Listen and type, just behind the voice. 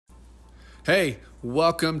Hey,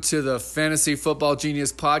 welcome to the Fantasy Football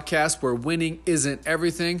Genius podcast where winning isn't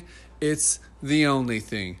everything, it's the only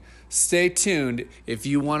thing. Stay tuned if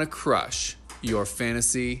you want to crush your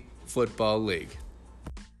fantasy football league.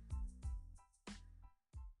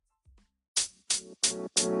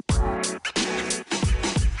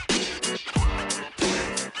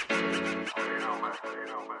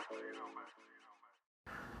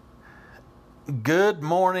 Good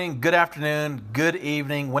morning, good afternoon, good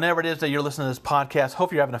evening, whenever it is that you're listening to this podcast.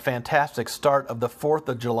 Hope you're having a fantastic start of the 4th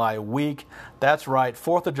of July week. That's right,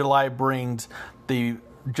 4th of July brings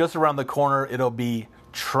just around the corner, it'll be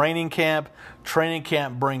training camp. Training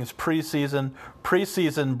camp brings preseason.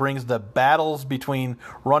 Preseason brings the battles between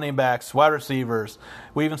running backs, wide receivers.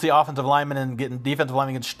 We even see offensive linemen and defensive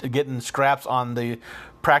linemen getting scraps on the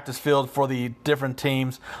practice field for the different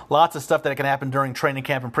teams. Lots of stuff that can happen during training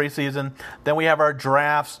camp and preseason. Then we have our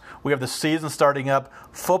drafts. We have the season starting up.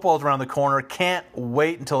 Football's around the corner. Can't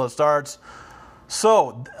wait until it starts.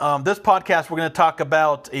 So, this podcast, we're going to talk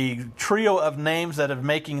about a trio of names that are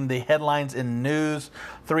making the headlines in news.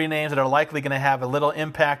 3 names that are likely going to have a little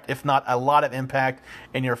impact, if not a lot of impact,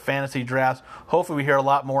 in your fantasy drafts. Hopefully, we hear a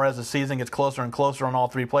lot more as the season gets closer and closer on all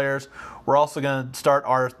 3 players. We're also going to start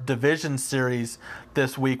our division series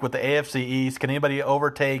this week with the AFC East. Can anybody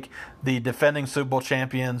overtake the defending Super Bowl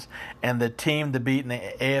champions and the team to beat in the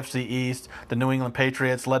AFC East, the New England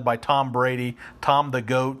Patriots, led by Tom Brady, Tom the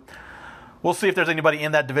GOAT? We'll see if there's anybody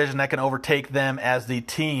in that division that can overtake them as the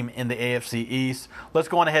team in the AFC East. Let's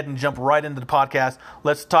go on ahead and jump right into the podcast.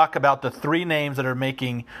 Let's talk about the 3 names that are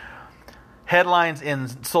making headlines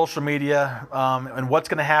in social media and what's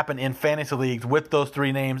going to happen in fantasy leagues with those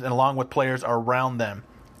 3 names and along with players around them.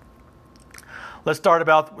 Let's start it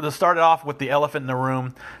off with the elephant in the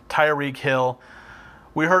room, Tyreek Hill.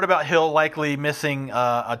 We heard about Hill likely missing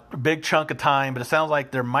a big chunk of time, but it sounds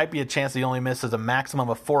like there might be a chance he only misses a maximum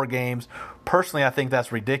of 4 games. Personally, I think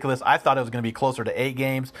that's ridiculous. I thought it was going to be closer to 8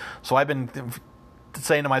 games, so I've been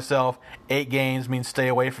saying to myself, 8 games means stay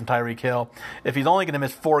away from Tyreek Hill. If he's only going to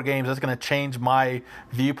miss 4 games, that's going to change my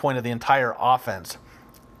viewpoint of the entire offense.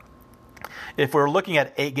 If we're looking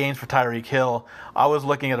at 8 games for Tyreek Hill, I was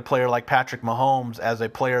looking at a player like Patrick Mahomes as a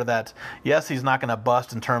player that, yes, he's not going to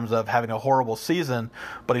bust in terms of having a horrible season,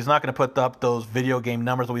 but he's not going to put up those video game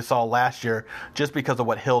numbers that we saw last year just because of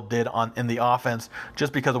what Hill did in the offense,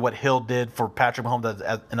 just because of what Hill did for Patrick Mahomes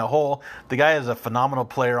as in a whole. The guy is a phenomenal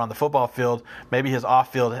player on the football field. Maybe his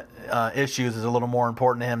off-field issues is a little more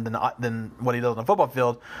important to him than what he does on the football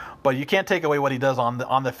field, but you can't take away what he does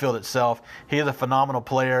on the field itself. He is a phenomenal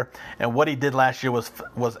player, and what he did last year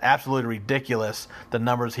was absolutely ridiculous, the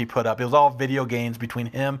numbers he put up. It was all video games between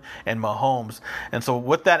him and Mahomes. And so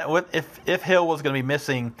with that, if Hill was going to be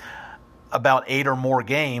missing about 8 or more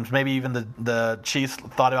games, maybe even the Chiefs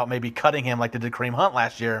thought about maybe cutting him like they did Kareem Hunt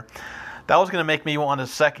last year, that was going to make me want to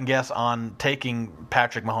second guess on taking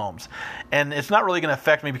Patrick Mahomes. And it's not really going to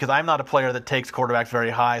affect me because I'm not a player that takes quarterbacks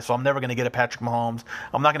very high, so I'm never going to get a Patrick Mahomes.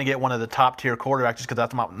 I'm not going to get one of the top-tier quarterbacks just because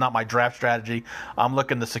that's not my draft strategy. I'm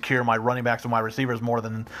looking to secure my running backs and my receivers more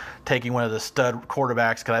than taking one of the stud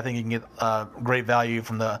quarterbacks because I think you can get great value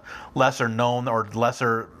from the lesser-known or the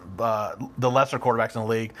lesser quarterbacks in the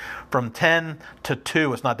league. From 10 to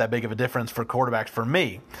 2, it's not that big of a difference for quarterbacks for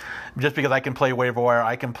me, just because I can play waiver wire,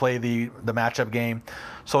 I can play the matchup game.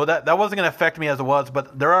 So that wasn't going to affect me as it was,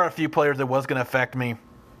 but there are a few players that was going to affect me.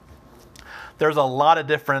 There's a lot of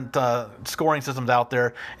different scoring systems out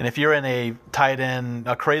there, and if you're in a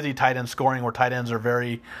crazy tight end scoring where tight ends are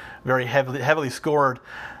very, very heavily scored,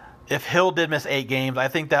 if Hill did miss 8 games, I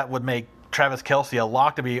think that would make Travis Kelce a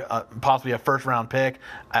lock to be possibly a first-round pick,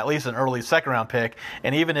 at least an early second-round pick.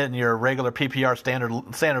 And even in your regular PPR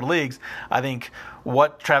standard leagues, I think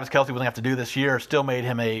what Travis Kelce was going to have to do this year still made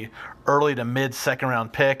him a early to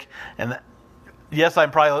mid-second-round pick. And yes, I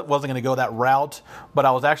probably wasn't going to go that route, but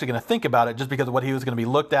I was actually going to think about it just because of what he was going to be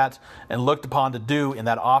looked at and looked upon to do in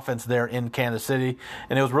that offense there in Kansas City.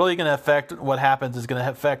 And it was really going to affect what happens is going to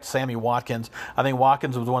affect Sammy Watkins. I think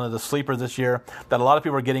Watkins was one of the sleepers this year that a lot of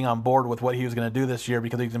people are getting on board with what he was going to do this year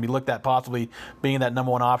because he's going to be looked at possibly being that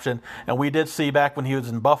number 1 option. And we did see back when he was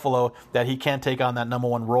in Buffalo that he can take on that number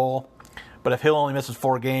 1 role. But if Hill only misses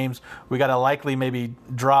 4 games, we got to likely maybe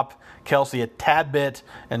drop Kelce a tad bit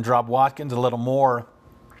and drop Watkins a little more,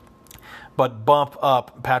 but bump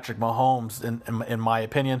up Patrick Mahomes in my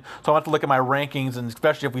opinion. So I have to look at my rankings, and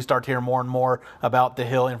especially if we start to hear more and more about the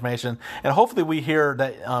Hill information. And hopefully we hear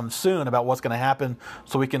that soon about what's going to happen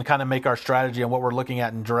so we can kind of make our strategy and what we're looking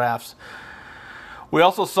at in drafts. We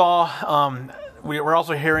also saw we were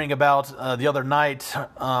also hearing about the other night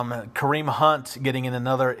Kareem Hunt getting in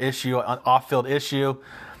another issue, an off-field issue.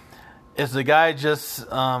 Is the guy just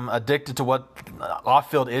addicted to what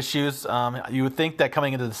off-field issues? You would think that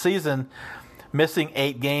coming into the season, missing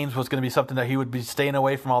 8 games was going to be something that he would be staying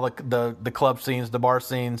away from all the club scenes, the bar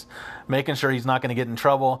scenes, making sure he's not going to get in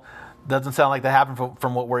trouble. Doesn't sound like that happened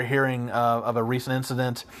from what we're hearing of a recent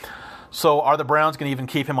incident. So are the Browns going to even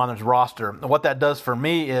keep him on his roster? What that does for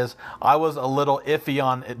me is I was a little iffy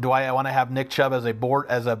on, do I want to have Nick Chubb as a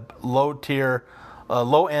low-tier,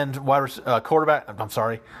 low-end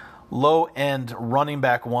low-end running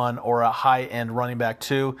back 1 or a high-end running back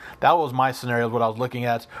 2. That was my scenario, what I was looking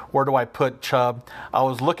at. Where do I put Chubb? I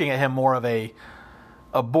was looking at him more of a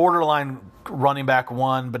borderline running back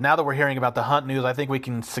 1, but now that we're hearing about the Hunt news, I think we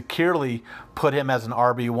can securely put him as an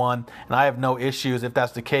RB1, and I have no issues if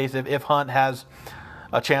that's the case. If Hunt has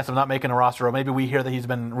a chance of not making a roster, or maybe we hear that he's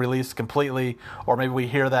been released completely, or maybe we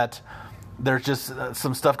hear that there's just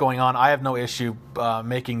some stuff going on, I have no issue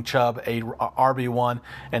making Chubb a RB1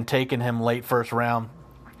 and taking him late first round.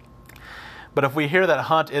 But if we hear that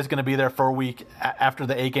Hunt is going to be there for a week after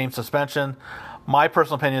the 8-game suspension, my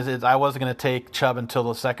personal opinion is I wasn't going to take Chubb until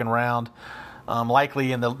the second round,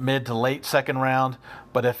 likely in the mid to late second round.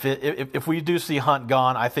 But if we do see Hunt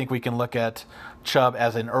gone, I think we can look at Chubb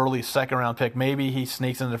as an early second round pick. Maybe he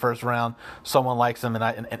sneaks into the first round, someone likes him, and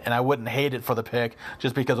I wouldn't hate it for the pick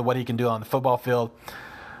just because of what he can do on the football field.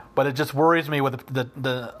 But it just worries me with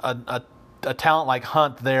a talent like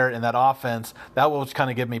Hunt there in that offense. That will just kind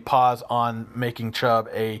of give me pause on making Chubb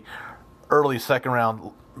a early second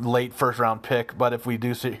round, late first round pick. But if we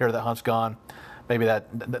do hear that Hunt's gone, maybe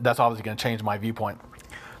that's obviously going to change my viewpoint.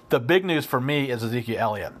 The big news for me is Ezekiel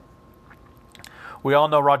Elliott. We all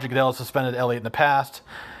know Roger Goodell has suspended Elliott in the past,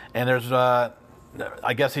 and there's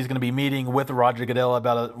I guess he's going to be meeting with Roger Goodell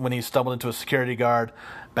about when he stumbled into a security guard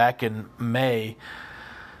back in May.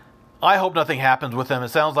 I hope nothing happens with him. It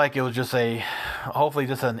sounds like it was just hopefully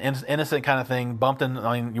just an innocent kind of thing.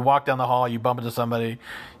 You walk down the hall, you bump into somebody,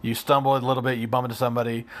 you stumble a little bit, you bump into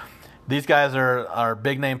somebody. These guys are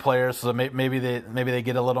big name players, so maybe they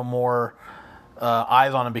get a little more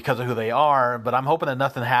eyes on him because of who they are. But I'm hoping that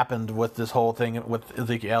nothing happened with this whole thing with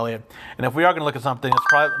Ezekiel Elliott. And if we are going to look at something, it's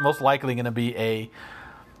probably most likely going to be a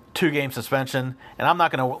 2-game suspension, and I'm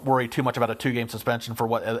not going to worry too much about a 2-game suspension for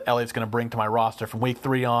what Elliott's going to bring to my roster from week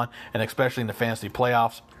 3 on, and especially in the fantasy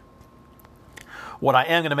playoffs. What I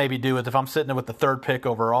am going to maybe do is if I'm sitting there with the 3rd pick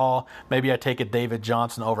overall, maybe I take a David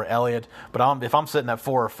Johnson over Elliott. But if I'm sitting at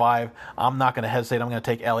 4 or 5, I'm not going to hesitate. I'm going to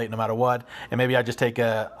take Elliott no matter what. And maybe I just take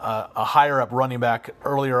a higher up running back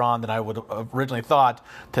earlier on than I would have originally thought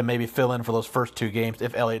to maybe fill in for those first 2 games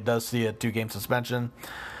if Elliott does see a 2-game suspension.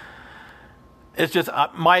 It's just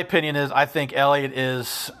my opinion is I think Elliott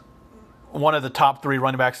is one of the top 3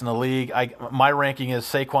 running backs in the league. My ranking is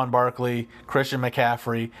Saquon Barkley, Christian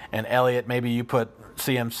McCaffrey, and Elliott. Maybe you put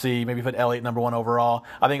CMC, maybe put Elliott number 1 overall.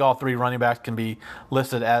 I think all 3 running backs can be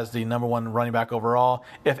listed as the number 1 running back overall.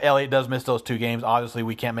 If Elliott does miss those 2 games, obviously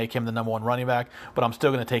we can't make him the number 1 running back, but I'm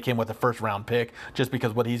still going to take him with the first round pick just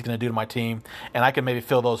because what he's going to do to my team. And I can maybe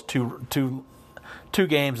fill those two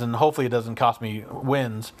games, and hopefully it doesn't cost me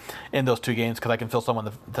wins in those 2 games because I can fill someone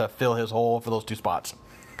to fill his hole for those 2 spots.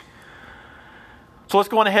 So let's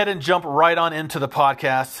go on ahead and jump right on into the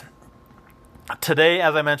podcast. Today,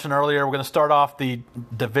 as I mentioned earlier, we're going to start off the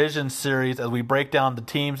division series as we break down the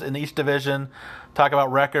teams in each division, talk about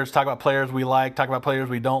records, talk about players we like, talk about players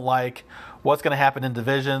we don't like, what's going to happen in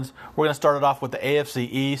divisions. We're going to start it off with the AFC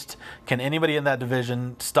East. Can anybody in that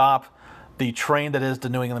division stop the train that is the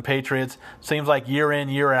New England Patriots? Seems like year in,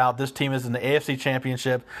 year out, this team is in the AFC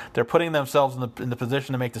Championship. They're putting themselves in the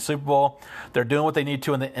position to make the Super Bowl. They're doing what they need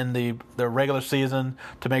to in the regular season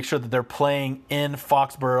to make sure that they're playing in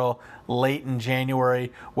Foxborough late in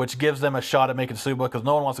January, which gives them a shot at making the Super Bowl because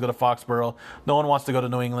no one wants to go to Foxborough. No one wants to go to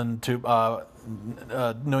New England to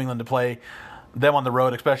play them on the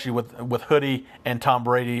road, especially with Hoodie and Tom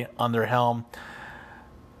Brady on their helm.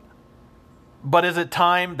 But is it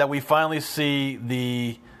time that we finally see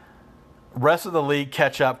the rest of the league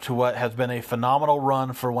catch up to what has been a phenomenal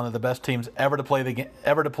run for one of the best teams ever to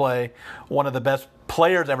play, one of the best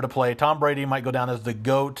players ever to play? Tom Brady might go down as the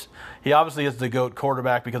GOAT. He obviously is the GOAT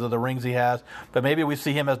quarterback because of the rings he has, but maybe we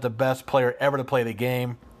see him as the best player ever to play the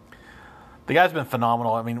game. The guy's been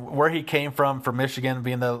phenomenal. I mean, where he came from Michigan,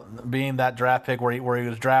 being that draft pick where he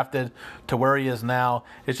was drafted to where he is now,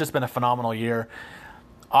 it's just been a phenomenal year.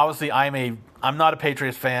 Obviously, I'm not a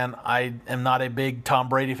Patriots fan. I am not a big Tom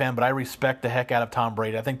Brady fan, but I respect the heck out of Tom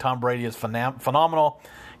Brady. I think Tom Brady is phenomenal.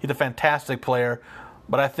 He's a fantastic player.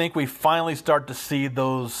 But I think we finally start to see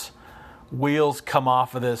those wheels come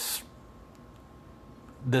off of this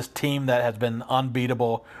team that has been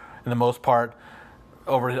unbeatable in the most part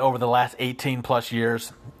over the last 18 plus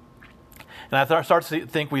years. And I start to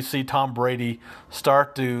think we see Tom Brady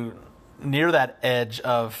start to near that edge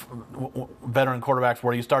of veteran quarterbacks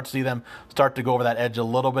where you start to see them start to go over that edge a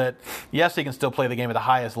little bit. Yes, he can still play the game at the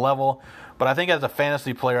highest level, but I think as a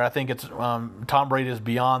fantasy player, I think it's Tom Brady is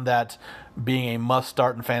beyond that being a must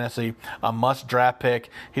start in fantasy, a must draft pick.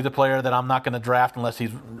 He's a player that I'm not going to draft unless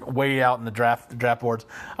he's way out in the draft boards.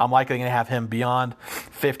 I'm likely going to have him beyond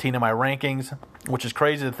 15 in my rankings, which is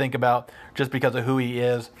crazy to think about just because of who he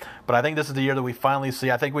is. But I think this is the year that we finally see.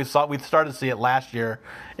 I think we started to see it last year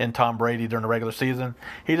in Tom Brady during the regular season.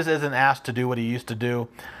 He just isn't asked to do what he used to do.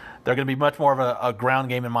 They're going to be much more of a ground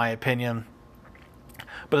game, in my opinion.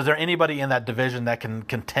 But is there anybody in that division that can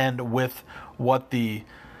contend with what the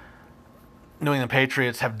New England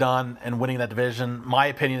Patriots have done in winning that division? My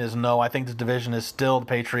opinion is no. I think this division is still the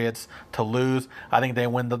Patriots to lose. I think they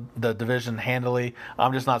win the division handily.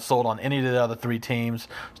 I'm just not sold on any of the other three teams,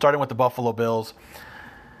 starting with the Buffalo Bills.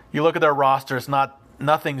 You look at their roster, it's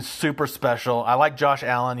nothing super special. I like Josh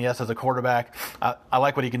Allen, yes, as a quarterback. I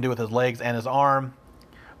like what he can do with his legs and his arm.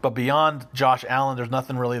 But beyond Josh Allen, there's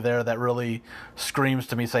nothing really there that really screams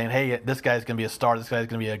to me saying, hey, this guy's going to be a star. This guy's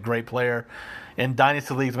going to be a great player. In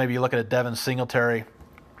dynasty leagues, maybe you look at a Devin Singletary.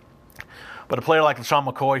 But a player like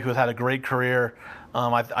LeSean McCoy, who has had a great career,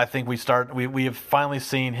 I think we have finally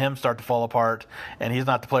seen him start to fall apart, and he's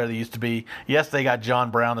not the player that he used to be. Yes, they got John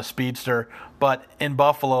Brown, the speedster, but in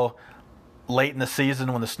Buffalo, late in the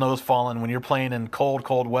season when the snow's falling, when you're playing in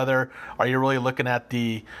cold weather, are you really looking at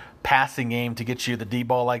the passing game to get you the deep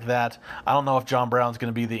ball like that? I don't know if John Brown's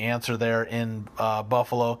going to be the answer there in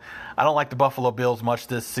Buffalo. I don't like the Buffalo Bills much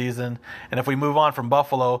this season. And if we move on from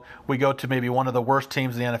Buffalo, we go to maybe one of the worst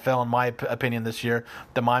teams in the NFL, in my opinion, this year,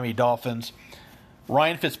 the Miami Dolphins.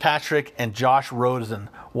 Ryan Fitzpatrick and Josh Rosen.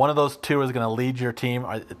 One of those two is going to lead your team.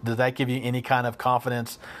 Does that give you any kind of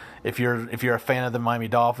confidence if you're a fan of the Miami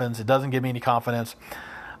Dolphins? It doesn't give me any confidence.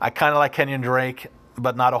 I kind of like Kenyon Drake,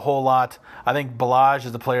 but not a whole lot. I think Ballage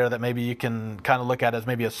is a player that maybe you can kind of look at as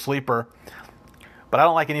maybe a sleeper. But I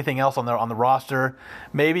don't like anything else on the roster.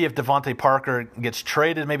 Maybe if Devontae Parker gets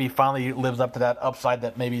traded, maybe he finally lives up to that upside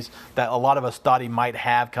that a lot of us thought he might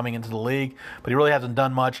have coming into the league. But he really hasn't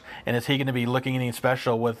done much. And is he going to be looking any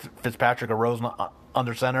special with Fitzpatrick or Rosen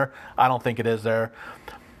under center? I don't think it is there.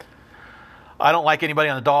 I don't like anybody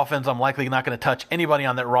on the Dolphins. I'm likely not going to touch anybody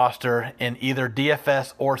on that roster in either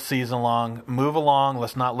DFS or season long. Move along.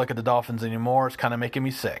 Let's not look at the Dolphins anymore. It's kind of making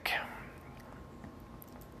me sick.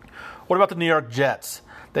 What about the New York Jets?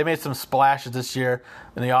 They made some splashes this year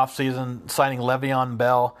in the offseason, signing Le'Veon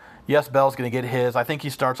Bell. Yes, Bell's going to get his. I think he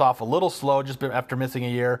starts off a little slow just after missing a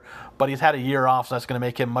year, but he's had a year off, so that's going to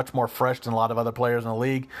make him much more fresh than a lot of other players in the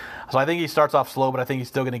league. So I think he starts off slow, but I think he's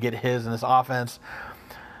still going to get his in this offense.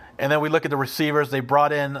 And then we look at the receivers. They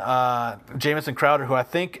brought in Jamison Crowder, who I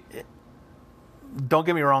think, don't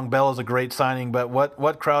get me wrong, Bell is a great signing, but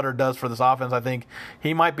what Crowder does for this offense, I think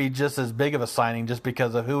he might be just as big of a signing just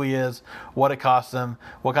because of who he is, what it costs him,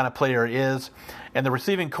 what kind of player he is. And the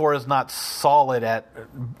receiving core is not solid at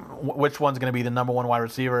which one's going to be the number one wide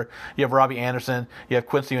receiver. You have Robbie Anderson, you have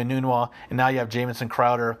Quincy Enunwa, and now you have Jamison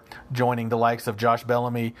Crowder joining the likes of Josh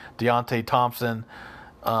Bellamy, Deontay Thompson,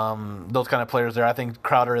 those kind of players there. I think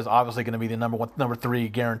Crowder is obviously going to be the number three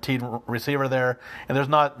guaranteed receiver there, and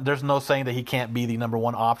there's no saying that he can't be the number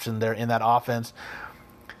one option there in that offense,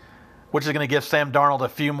 which is going to give Sam Darnold a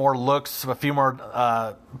few more looks, a few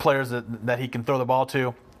more players that he can throw the ball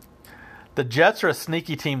to. The Jets are a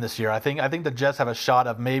sneaky team this year. I think the Jets have a shot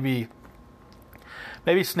of maybe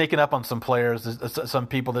sneaking up on some players, some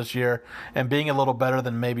people this year, and being a little better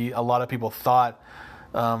than maybe a lot of people thought.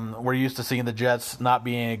 We're used to seeing the Jets not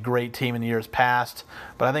being a great team in years past,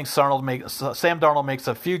 but I think Sam Darnold makes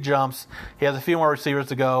a few jumps. He has a few more receivers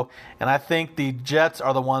to go, and I think the Jets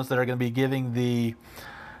are the ones that are going to be giving the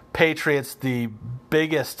Patriots the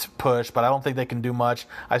biggest push, but I don't think they can do much.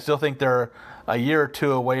 I still think they're a year or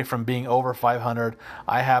two away from being over 500.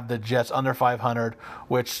 I have the Jets under 500,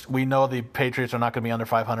 which we know the Patriots are not going to be under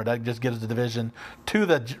 500. That just gives the division to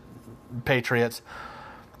the Patriots.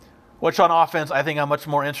 Which on offense, I think I'm much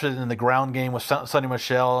more interested in the ground game with Sonny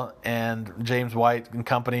Michel and James White and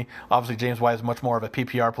company. Obviously, James White is much more of a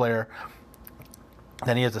PPR player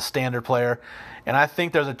than he is a standard player. And I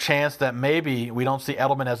think there's a chance that maybe we don't see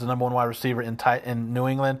Edelman as the number one wide receiver in New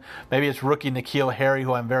England. Maybe it's rookie N'Keal Harry,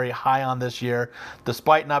 who I'm very high on this year.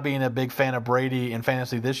 Despite not being a big fan of Brady in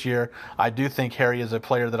fantasy this year, I do think Harry is a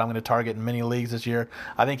player that I'm going to target in many leagues this year.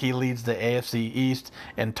 I think he leads the AFC East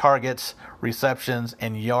in targets, receptions,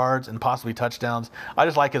 and yards, and possibly touchdowns. I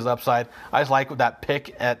just like his upside. I just like that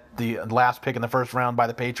pick at the last pick in the first round by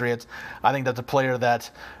the Patriots. I think that's a player that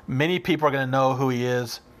many people are going to know who he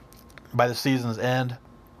is by the season's end.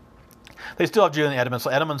 They still have Julian Edelman,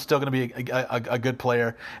 so Edelman's still going to be a good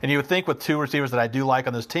player. And you would think with two receivers that I do like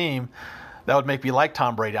on this team, that would make me like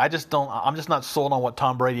Tom Brady. I'm just not sold on what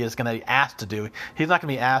Tom Brady is going to be asked to do. He's not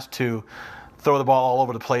going to be asked to throw the ball all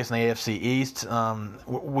over the place in the AFC East.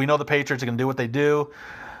 We know the Patriots are going to do what they do.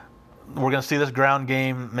 We're going to see this ground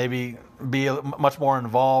game maybe be much more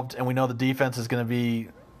involved, and we know the defense is going to be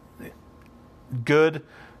good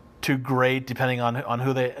to great depending on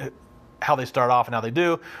how they start off and how they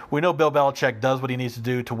do. We know Bill Belichick does what he needs to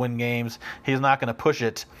do to win games. He's not going to push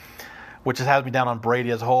it, which has me down on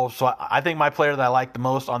Brady as a whole. So I think my player that I like the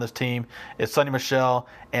most on this team is Sonny Michel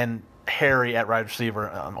and Harry at wide receiver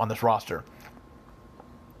on this roster.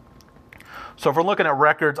 So if we're looking at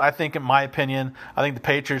records, I think, in my opinion, I think the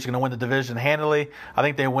Patriots are going to win the division handily. I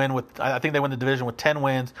think they win the division with 10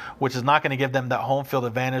 wins, which is not going to give them that home field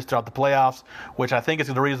advantage throughout the playoffs, which I think is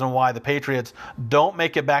the reason why the Patriots don't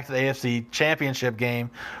make it back to the AFC Championship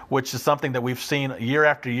game, which is something that we've seen year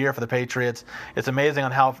after year for the Patriots. It's amazing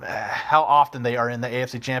on how often they are in the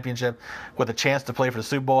AFC Championship with a chance to play for the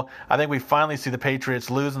Super Bowl. I think we finally see the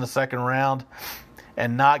Patriots lose in the second round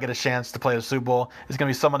and not get a chance to play the Super Bowl. It's going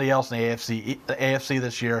to be somebody else in the AFC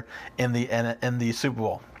this year in the Super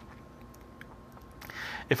Bowl.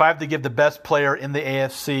 If I have to give the best player in the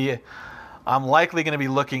AFC, I'm likely going to be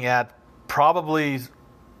looking at probably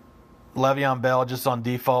Le'Veon Bell just on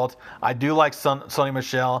default. I do like Sonny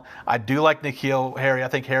Michel. I do like N'Keal Harry. I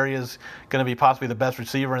think Harry is going to be possibly the best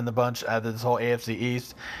receiver in the bunch out of this whole AFC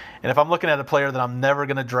East. And if I'm looking at a player that I'm never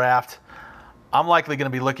going to draft, I'm likely going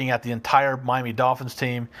to be looking at the entire Miami Dolphins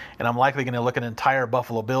team, and I'm likely going to look at an entire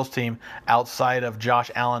Buffalo Bills team outside of Josh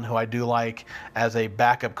Allen, who I do like as a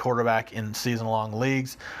backup quarterback in season-long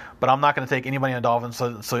leagues. But I'm not going to take anybody on the Dolphins,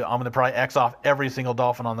 so I'm going to probably X off every single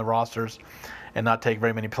Dolphin on the rosters and not take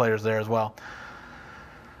very many players there as well.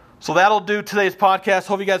 So that'll do today's podcast.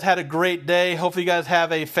 Hope you guys had a great day. Hopefully you guys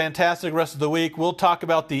have a fantastic rest of the week. We'll talk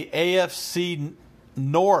about the AFC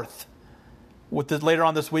North with this later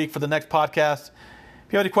on this week for the next podcast.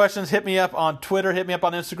 If you have any questions, hit me up on Twitter, hit me up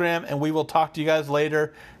on Instagram, and we will talk to you guys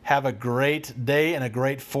later. Have a great day and a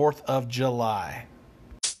great 4th of July.